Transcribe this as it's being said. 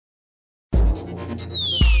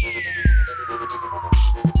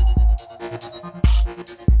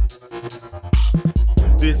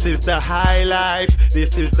This is the high life.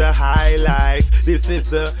 This is the high life. This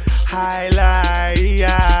is the high life.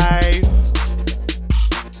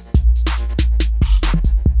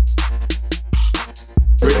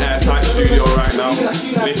 We're in airtight studio right now.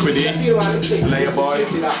 LIQZ, Slayer Boy.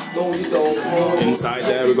 Inside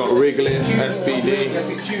there we got WRIGZ, SPD.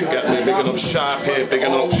 Get me bigging up Sharp here,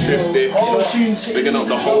 bigging up Shifty, bigging up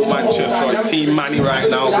the whole Manchester. It's Team Manny right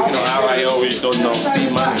now. Bigging up RIO, you don't know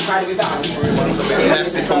Team Manny. Everyone's a bit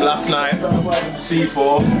messy from last night.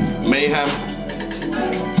 C4, Mayhem,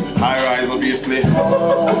 HIGHLIFE obviously. We've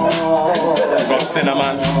got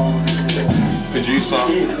Cinnamon, producer,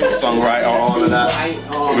 songwriter, all of that.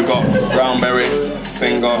 We got Brownberry,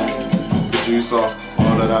 singer, producer,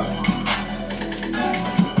 all of that.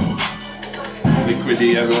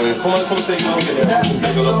 LIQZ, everyone. Come on, come take a look at it.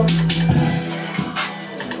 Take a look.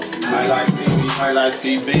 HIGHLIFE TV, HIGHLIFE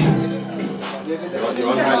TV. You're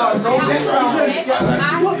on HIGHLIFE TV right now.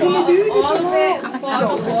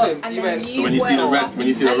 So when you see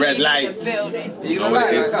the red light, you know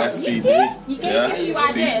what it is, SPD, yeah,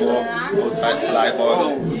 C4, outside slide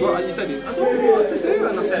ball. What you said is, I don't know what to do,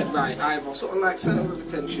 and I said, right, either sort of like center of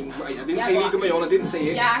attention, right, I didn't say League of My Own, I didn't say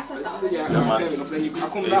it. Yeah, I said that. Yeah, fair enough, then I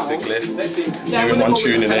come down. Basically, hearing one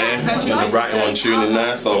tune in there, and then writing one tune in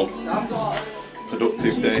there, so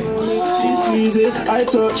productive day. She sees it, I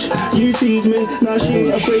touch, you tease me. Now she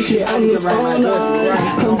ain't afraid, she's on this all night.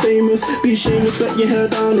 I'm famous, be shameless, let your hair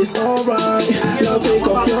down, it's alright. Now take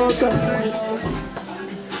off your ties.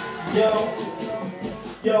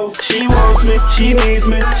 Yo, she wants me, she needs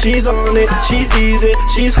me, she's on it, she's easy,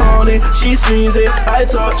 she's horny, she sees it, I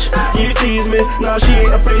touch, you tease me, now she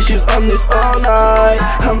ain't afraid, she's on this all night.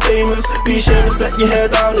 I'm famous, be shameless, let your hair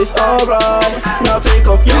down, it's alright. Now take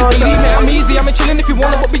off your ties. Believe me, I'm easy, I'm chilling if you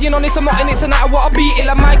want it, but being honest, I'm not in it tonight, I wanna beat it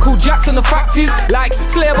like Michael Jackson. The fact is, like,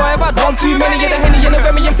 Slayer Boy, I've had one too many of the Henny and the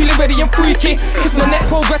Remy, I'm feeling ready and freaky. Kiss my neck,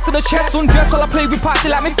 progress to the chest, undress while I play with parts,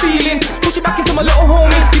 you like me feeling. Push it back into my little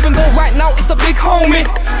homie, even though right now it's the big homie.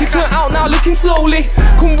 He turned out now looking slowly.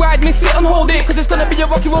 Come ride me, sit and hold it, cause it's gonna be a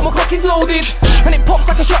rocky roll, my cock is loaded. And it pops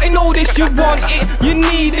like a shot, you know this. You want it, you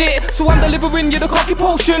need it, so I'm delivering you the cocky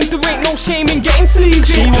potion. There ain't no shame in getting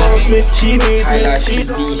sleazy. She wants me, she needs me, HIGHLIFE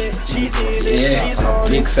TV, yeah,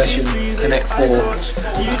 big session, Connect 4,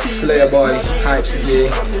 Slayer Boy,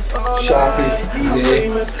 HIGHLIFE, Sharpie,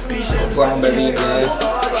 Brownberry,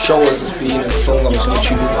 Show Us has been and sung on some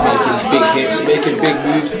tunes, making big hits, making big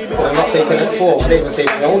moves. But I'm not saying Connect 4, I don't even say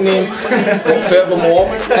my own name. But furthermore,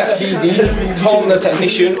 SPD, Tom the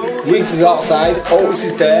technician, WRIGZ is outside, Otis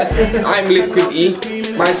is there, I'm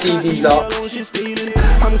LIQZ, my CD's out.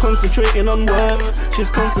 I'm concentrating on work, she's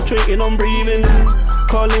concentrating on breathing.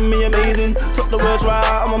 Calling me amazing, took the words right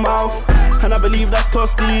out of my mouth. And I believe that's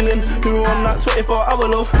cause stealing. We were on that 24-hour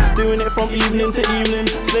love, doing it from evening to evening.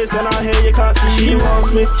 Slay's gone out here, you can't see. She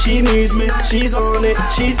wants me, she needs me, she's on it,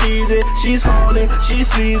 she's easy, she's horny, she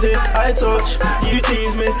sleazy. I touch, you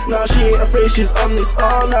tease me, now she ain't afraid, she's on this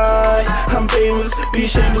all night. I'm famous, be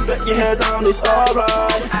shameless, let your hair down, it's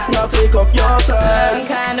alright. Now take off your ties.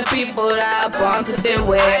 Some kind of people that are born to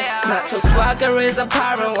do it. Natural swagger is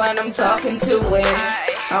apparent when I'm talking to it.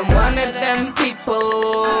 I'm one of them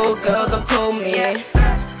people, girls have told me.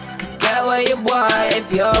 Get what you want if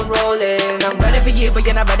you're rolling. I'm ready for you, but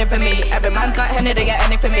you're not ready for me. Every man's got Henny, they get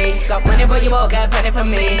any for me. Got money, but you won't get a penny from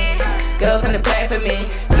me. Girls gonna play for me.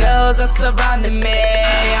 Girls are surrounding me.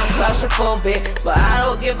 I'm claustrophobic, but I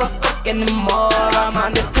don't give a fuck anymore. I'm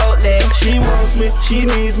on this totally. She wants me, she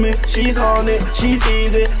needs me, she's on it, she's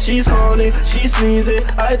easy, she's horny, she sleazy.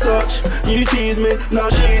 I touch, you tease me, now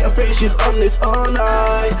she ain't afraid, she's on this all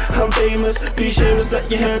night. I'm famous, be shameless, let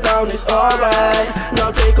your hair down, it's alright.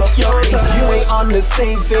 Now take off your ties. If you ain't on the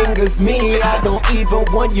same thing as me, I don't even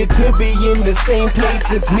want you to be in the same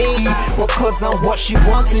place as me. Well, cause I'm what she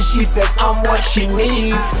wants and she says I'm what she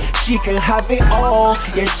needs. She can have it all,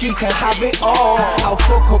 yeah, she can have it all. I'll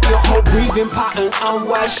fuck up your whole breathing pattern and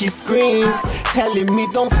why she screams, telling me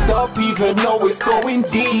don't stop even though it's going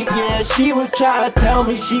deep. Yeah, she was trying to tell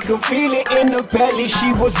me she could feel it in her belly.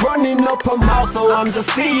 She was running up her mouth, so I'm just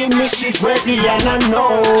seeing if she's ready, and I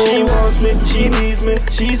know. She wants me, she needs me,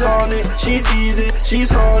 she's on it, she's easy, she's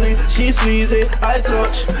horny, she's sleazy. I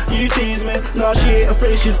touch, you tease me, now she ain't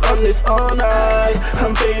afraid, she's on this all night.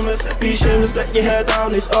 I'm famous, be shameless, let your hair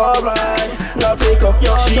down, it's alright. Now take off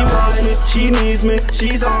your ties. She wants me, she needs me,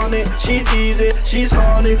 she's on it, she's easy, she's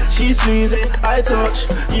horny, she's sleazy. I touch,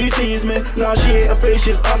 you tease me, now she ain't afraid,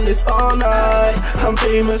 she's on this all night. I'm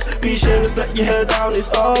famous, be shameless, let your hair down, it's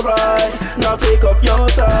alright. Now take off your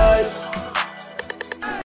ties.